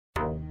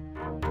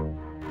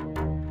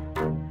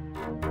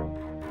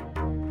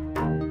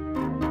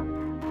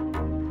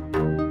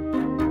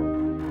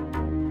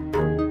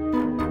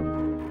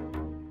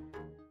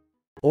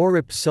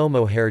Oerip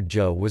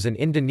Soemohardjo was an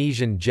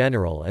Indonesian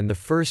general and the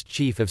first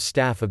chief of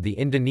staff of the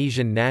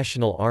Indonesian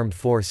National Armed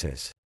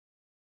Forces.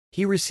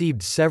 He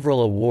received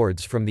several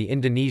awards from the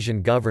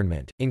Indonesian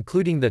government,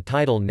 including the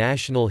title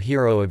National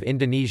Hero of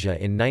Indonesia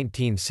in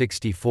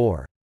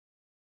 1964.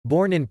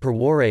 Born in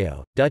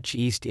Purworejo, Dutch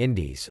East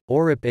Indies,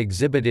 Oerip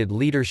exhibited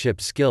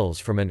leadership skills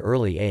from an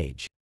early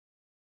age.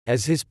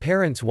 As his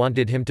parents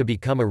wanted him to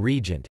become a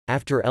regent,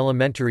 after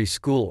elementary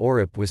school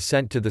Oerip was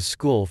sent to the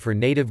school for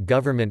native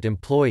government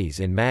employees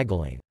in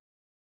Magelang.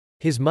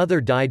 His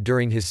mother died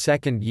during his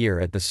second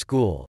year at the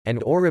school,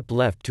 and Oerip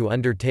left to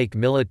undertake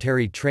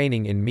military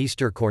training in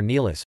Meester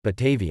Cornelis,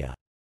 Batavia.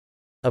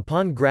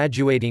 Upon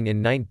graduating in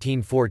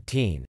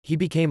 1914, he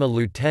became a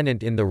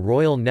lieutenant in the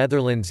Royal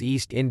Netherlands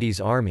East Indies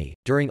Army.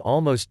 During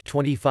almost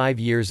 25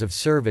 years of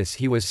service,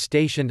 he was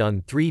stationed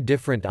on 3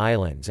 different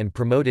islands and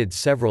promoted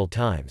several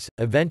times,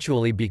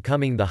 eventually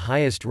becoming the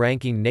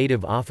highest-ranking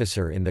native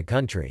officer in the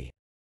country.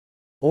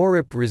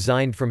 Oerip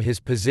resigned from his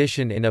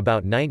position in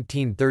about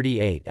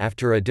 1938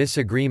 after a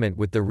disagreement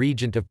with the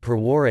regent of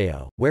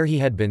Purworejo, where he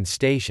had been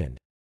stationed.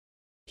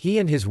 He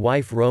and his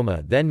wife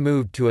Rohmah then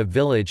moved to a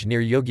village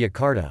near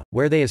Yogyakarta,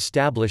 where they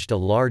established a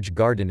large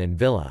garden and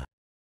villa.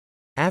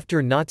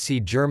 After Nazi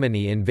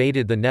Germany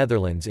invaded the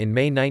Netherlands in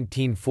May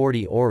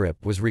 1940,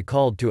 Oerip was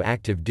recalled to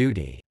active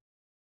duty.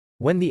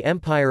 When the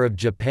Empire of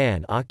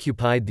Japan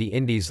occupied the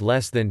Indies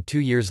less than 2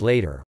 years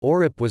later,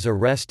 Oerip was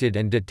arrested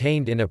and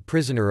detained in a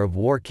prisoner of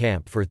war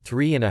camp for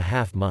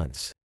 3.5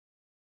 months.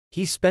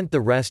 He spent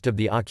the rest of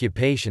the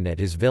occupation at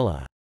his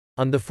villa.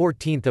 On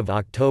 14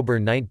 October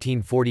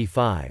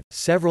 1945,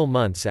 several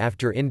months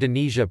after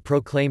Indonesia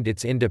proclaimed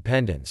its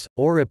independence,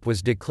 Oerip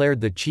was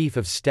declared the Chief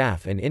of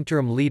Staff and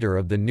interim leader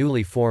of the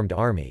newly formed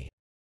army.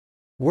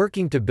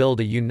 Working to build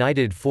a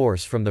united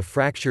force from the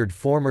fractured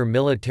former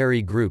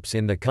military groups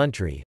in the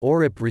country,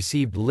 Oerip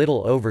received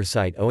little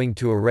oversight owing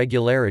to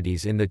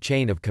irregularities in the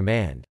chain of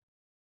command.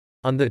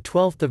 On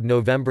 12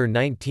 November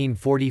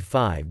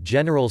 1945,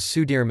 General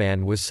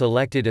Sudirman was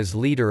selected as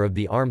leader of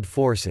the armed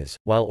forces,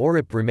 while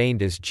Oerip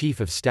remained as chief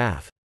of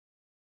staff.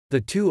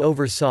 The two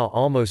oversaw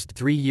almost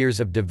 3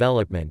 years of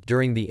development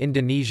during the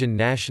Indonesian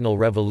National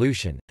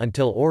Revolution,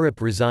 until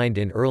Oerip resigned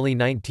in early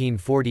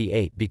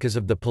 1948 because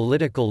of the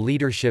political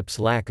leadership's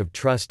lack of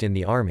trust in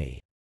the army.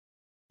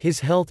 His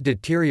health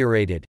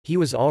deteriorated, he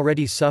was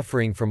already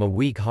suffering from a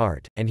weak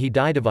heart, and he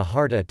died of a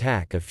heart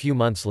attack a few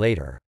months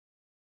later.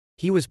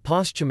 He was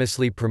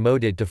posthumously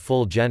promoted to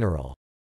full general.